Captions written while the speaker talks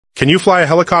Can you fly a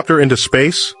helicopter into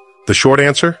space? The short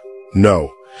answer?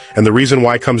 No. And the reason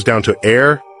why comes down to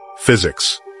air,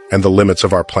 physics, and the limits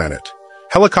of our planet.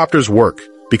 Helicopters work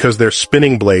because their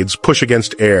spinning blades push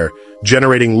against air,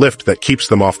 generating lift that keeps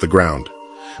them off the ground.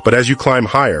 But as you climb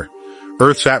higher,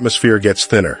 Earth's atmosphere gets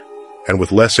thinner, and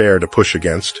with less air to push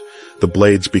against, the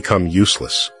blades become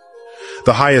useless.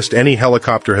 The highest any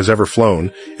helicopter has ever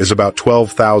flown is about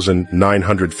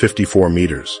 12,954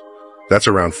 meters. That's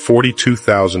around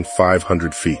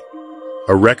 42,500 feet.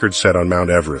 A record set on Mount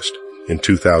Everest in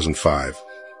 2005.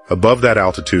 Above that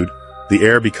altitude, the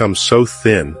air becomes so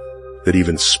thin that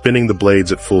even spinning the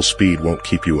blades at full speed won't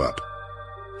keep you up.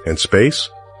 And space?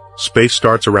 Space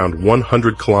starts around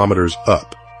 100 kilometers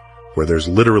up, where there's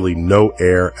literally no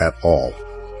air at all.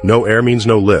 No air means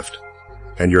no lift,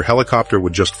 and your helicopter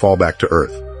would just fall back to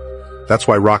Earth. That's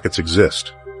why rockets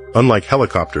exist. Unlike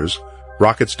helicopters,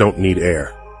 rockets don't need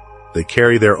air. They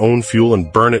carry their own fuel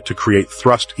and burn it to create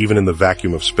thrust even in the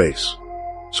vacuum of space.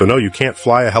 So no, you can't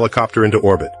fly a helicopter into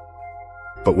orbit.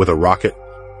 But with a rocket,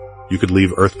 you could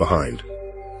leave Earth behind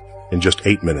in just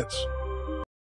 8 minutes.